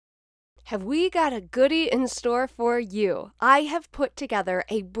have we got a goodie in store for you. I have put together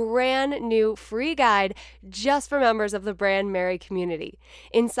a brand new free guide just for members of the Brand Mary community.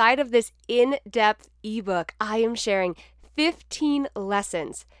 Inside of this in-depth ebook, I am sharing 15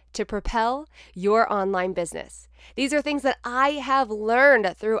 lessons to propel your online business. These are things that I have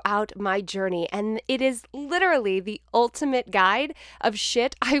learned throughout my journey, and it is literally the ultimate guide of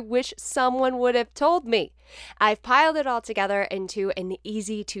shit I wish someone would have told me. I've piled it all together into an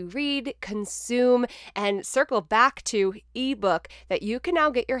easy to read, consume, and circle back to ebook that you can now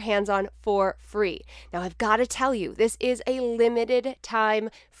get your hands on for free. Now, I've got to tell you, this is a limited time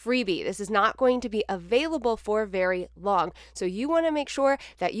freebie. This is not going to be available for very long. So you want to make sure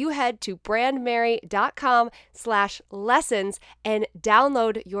that you head to brandmary.com/lessons and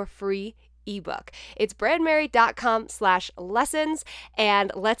download your free ebook. It's brandmary.com/lessons,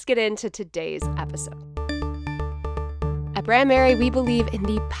 and let's get into today's episode. At Brand Mary, we believe in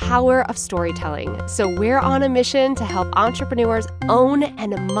the power of storytelling. So we're on a mission to help entrepreneurs own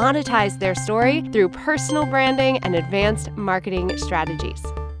and monetize their story through personal branding and advanced marketing strategies.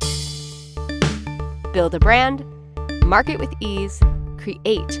 Build a brand, market with ease,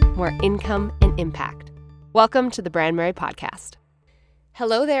 create more income and impact. Welcome to the Brand Mary Podcast.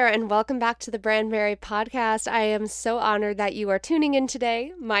 Hello there, and welcome back to the Brand Mary Podcast. I am so honored that you are tuning in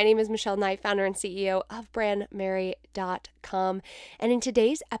today. My name is Michelle Knight, founder and CEO of brandmary.com. And in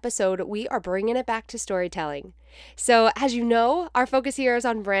today's episode, we are bringing it back to storytelling. So as you know, our focus here is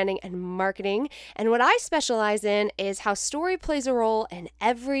on branding and marketing. And what I specialize in is how story plays a role in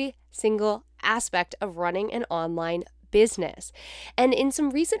every single aspect of running an online business. And in some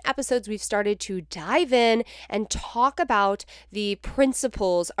recent episodes, we've started to dive in and talk about the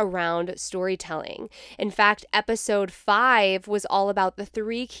principles around storytelling. In fact, episode 5 was all about the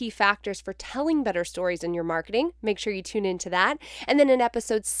 3 key factors for telling better stories in your marketing. Make sure you tune into that. And then in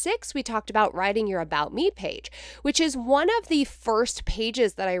episode 6, we talked about writing your About Me page, which is one of the first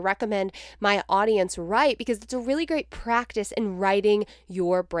pages that I recommend my audience write because it's a really great practice in writing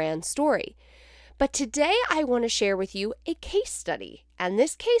your brand story. But today I want to share with you a case study, and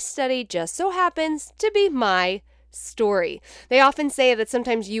this case study just so happens to be my story. They often say that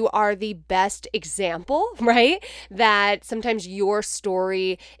sometimes you are the best example, right? That sometimes your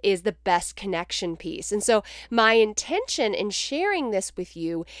story is the best connection piece. And so my intention in sharing this with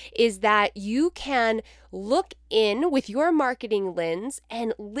you is that you can look in with your marketing lens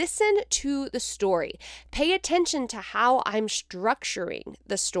and listen to the story. Pay attention to how I'm structuring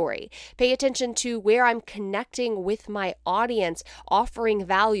the story. Pay attention to where I'm connecting with my audience, offering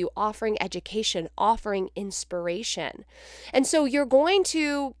value, offering education, offering inspiration. And so you're going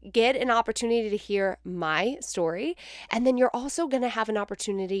to get an opportunity to hear my story, and then you're also going to have an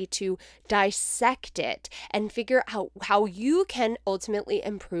opportunity to dissect it and figure out how you can ultimately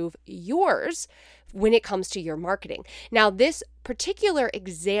improve yours when it comes to your marketing. Now, this particular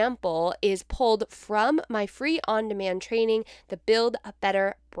example is pulled from my free on-demand training, the Build a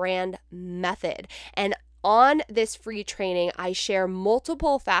Better Brand Method. And on this free training, I share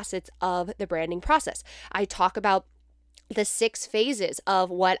multiple facets of the branding process. I talk about the 6 phases of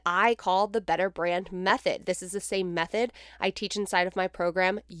what I call the Better Brand Method. This is the same method I teach inside of my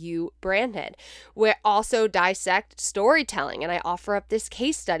program, You Branded. We also dissect storytelling, and I offer up this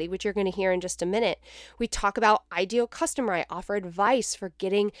case study, which you're going to hear in just a minute. We talk about ideal customer. I offer advice for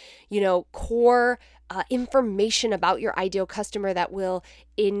getting, core information about your ideal customer that will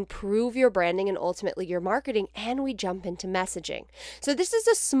improve your branding and ultimately your marketing, and we jump into messaging. So this is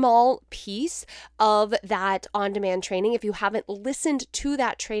a small piece of that on-demand training. If you haven't listened to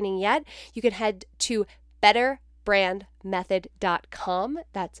that training yet, you can head to betterbrandmethod.com.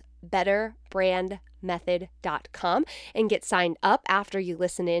 That's betterbrandmethod.com and get signed up after you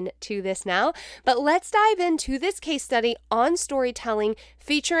listen in to this now. But let's dive into this case study on storytelling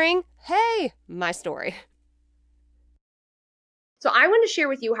featuring, my story. So I want to share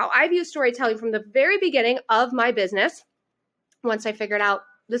with you how I've used storytelling from the very beginning of my business, once I figured out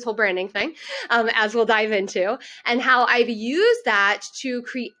this whole branding thing, as we'll dive into, and how I've used that to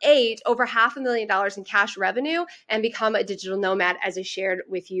create over $500,000 in cash revenue and become a digital nomad, as I shared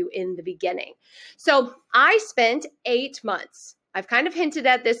with you in the beginning. So I spent 8 months. I've kind of hinted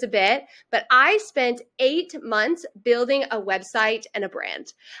at this a bit, but I spent 8 months building a website and a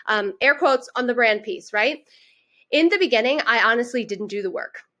brand. Air quotes on the brand piece, right? In the beginning, I honestly didn't do the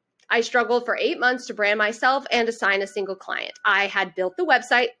work. I struggled for 8 months to brand myself and to sign a single client. I had built the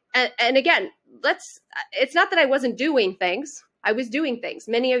website. And again, it's not that I wasn't doing things. I was doing things.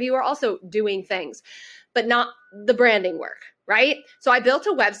 Many of you are also doing things, but not the branding work, right? So I built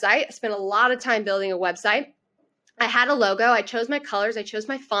a website. I spent a lot of time building a website. I had a logo. I chose my colors. I chose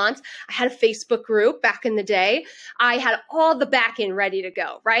my fonts. I had a Facebook group back in the day. I had all the back end ready to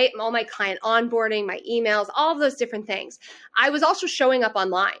go, right? All my client onboarding, my emails, all of those different things. I was also showing up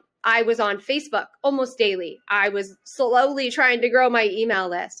online. I was on Facebook almost daily. I was slowly trying to grow my email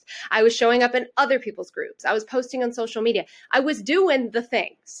list. I was showing up in other people's groups. I was posting on social media. I was doing the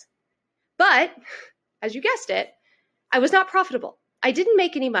things. But as you guessed it, I was not profitable. I didn't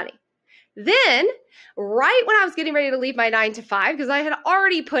make any money. Then, right when I was getting ready to leave my 9 to 5, because I had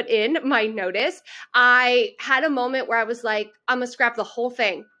already put in my notice, I had a moment where I was like, I'm going to scrap the whole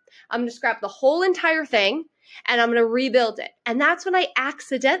thing. I'm going to scrap the whole entire thing and I'm going to rebuild it. And that's when I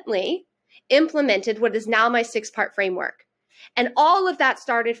accidentally implemented what is now my 6-part framework. And all of that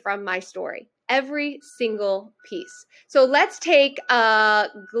started from my story, every single piece. So let's take a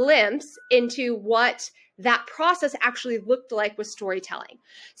glimpse into what that process actually looked like with storytelling.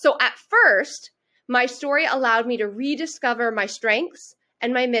 So at first, my story allowed me to rediscover my strengths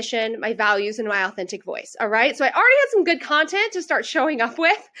and my mission, my values, and my authentic voice. All right. So I already had some good content to start showing up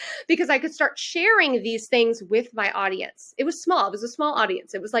with because I could start sharing these things with my audience. It was small. It was a small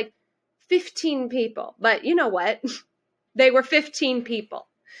audience. It was like 15 people. But you know what? They were 15 people.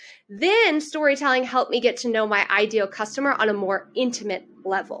 Then storytelling helped me get to know my ideal customer on a more intimate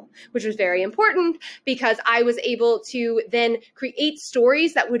level, which was very important because I was able to then create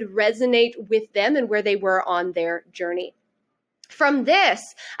stories that would resonate with them and where they were on their journey. From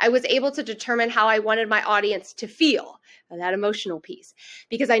this, I was able to determine how I wanted my audience to feel, that emotional piece,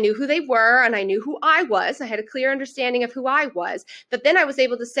 because I knew who they were and I knew who I was. I had a clear understanding of who I was. But then I was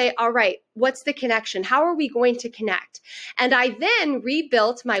able to say, all right, what's the connection? How are we going to connect? And I then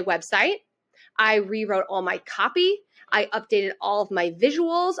rebuilt my website. I rewrote all my copy. I updated all of my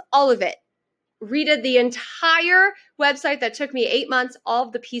visuals, all of it. Redid the entire website that took me 8 months, all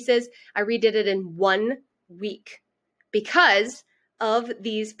of the pieces. I redid it in 1 week because of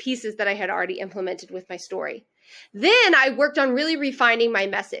these pieces that I had already implemented with my story. Then I worked on really refining my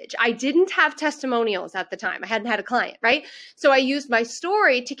message. I didn't have testimonials at the time. I hadn't had a client, right? So I used my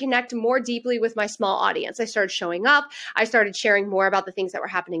story to connect more deeply with my small audience. I started showing up. I started sharing more about the things that were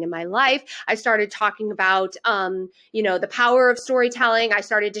happening in my life. I started talking about, the power of storytelling. I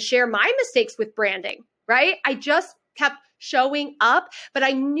started to share my mistakes with branding, right? I just kept showing up, but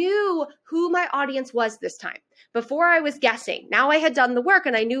I knew who my audience was this time. Before I was guessing. Now I had done the work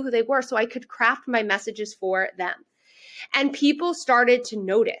and I knew who they were, so I could craft my messages for them. And people started to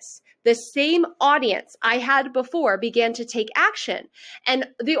notice. The same audience I had before began to take action. And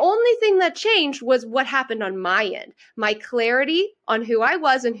the only thing that changed was what happened on my end, my clarity on who I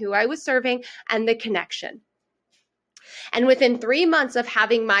was and who I was serving and the connection. And within 3 months of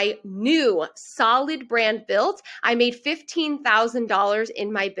having my new solid brand built, I made $15,000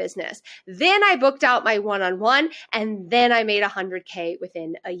 in my business. Then I booked out my one-on-one and then I made $100K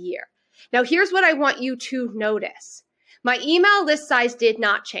within a year. Now, here's what I want you to notice. My email list size did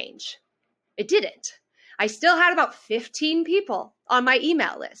not change. It didn't. I still had about 15 people on my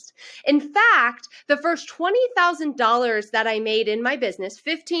email list. In fact, the first $20,000 that I made in my business,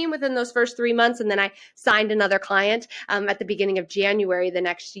 15 within those first 3 months, and then I signed another client at the beginning of January the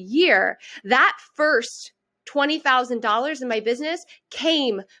next year, that first $20,000 in my business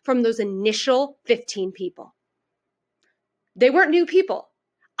came from those initial 15 people. They weren't new people.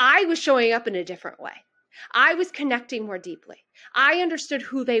 I was showing up in a different way. I was connecting more deeply. I understood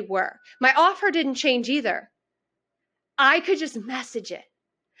who they were. My offer didn't change either. I could just message it.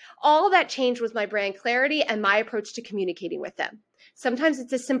 All that changed was my brand clarity and my approach to communicating with them. Sometimes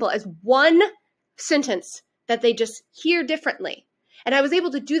it's as simple as one sentence that they just hear differently. And I was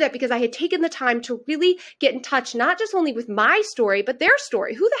able to do that because I had taken the time to really get in touch, not just only with my story, but their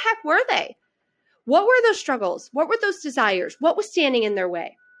story. Who the heck were they? What were those struggles? What were those desires? What was standing in their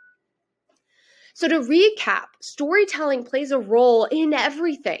way? So to recap, storytelling plays a role in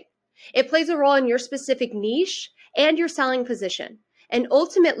everything. It plays a role in your specific niche and your selling position, and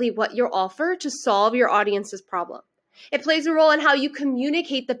ultimately what you offer to solve your audience's problem. It plays a role in how you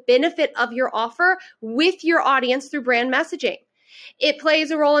communicate the benefit of your offer with your audience through brand messaging. It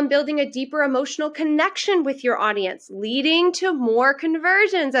plays a role in building a deeper emotional connection with your audience, leading to more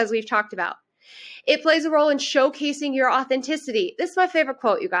conversions, as we've talked about. It plays a role in showcasing your authenticity. This is my favorite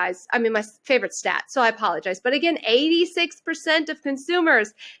quote, you guys. I mean, my favorite stat, so I apologize. But again, 86% of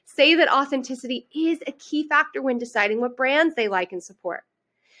consumers say that authenticity is a key factor when deciding what brands they like and support.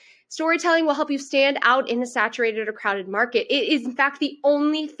 Storytelling will help you stand out in a saturated or crowded market. It is, in fact, the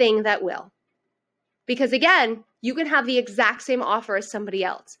only thing that will. Because again, you can have the exact same offer as somebody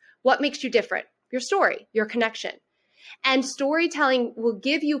else. What makes you different? Your story, your connection. And storytelling will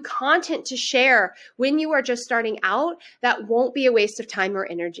give you content to share when you are just starting out that won't be a waste of time or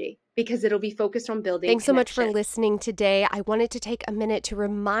energy, because it'll be focused on building Thanks so much connection. for listening today. I wanted to take a minute to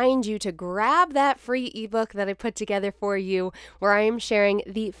remind you to grab that free ebook that I put together for you, where I am sharing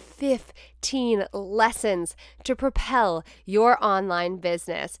the 15 lessons to propel your online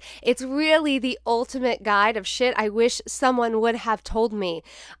business. It's really the ultimate guide of shit I wish someone would have told me.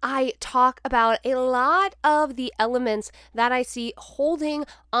 I talk about a lot of the elements that I see holding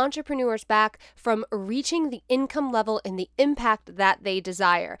entrepreneurs back from reaching the income level and the impact that they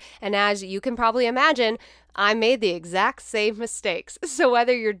desire. And as you can probably imagine, I made the exact same mistakes. So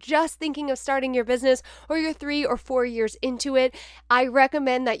whether you're just thinking of starting your business or you're 3 or 4 years into it, I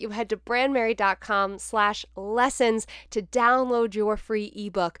recommend that you head to brandmary.com/lessons to download your free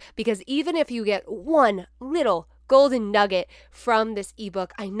ebook, because even if you get one little golden nugget from this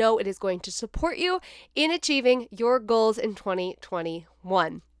ebook, I know it is going to support you in achieving your goals in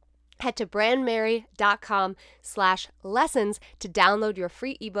 2021. Head to brandmary.com/lessons to download your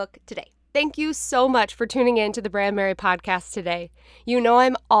free ebook today. Thank you so much for tuning in to the Brand Mary podcast today. You know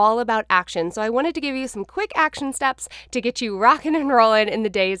I'm all about action, so I wanted to give you some quick action steps to get you rocking and rolling in the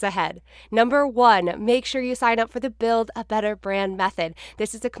days ahead. Number 1, make sure you sign up for the Build a Better Brand Method.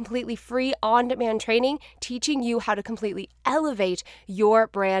 This is a completely free on-demand training teaching you how to completely elevate your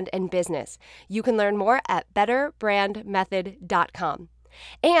brand and business. You can learn more at betterbrandmethod.com.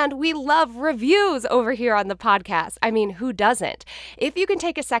 And we love reviews over here on the podcast. I mean, who doesn't? If you can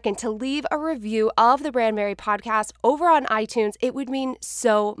take a second to leave a review of the Brand Mary podcast over on iTunes, it would mean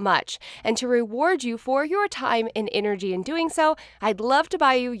so much. And to reward you for your time and energy in doing so, I'd love to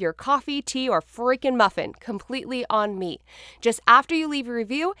buy you your coffee, tea, or freaking muffin, completely on me. Just after you leave a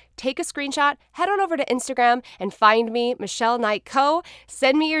review, take a screenshot, head on over to Instagram and find me, Michelle Knight Co.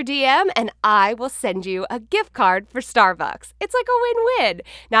 Send me your DM and I will send you a gift card for Starbucks. It's like a win-win.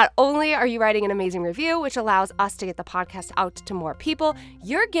 Not only are you writing an amazing review, which allows us to get the podcast out to more people,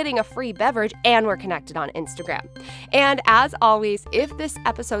 you're getting a free beverage and we're connected on Instagram. And as always, if this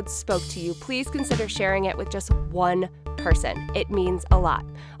episode spoke to you, please consider sharing it with just one person. It means a lot.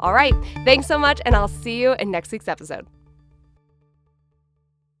 All right, thanks so much, and I'll see you in next week's episode.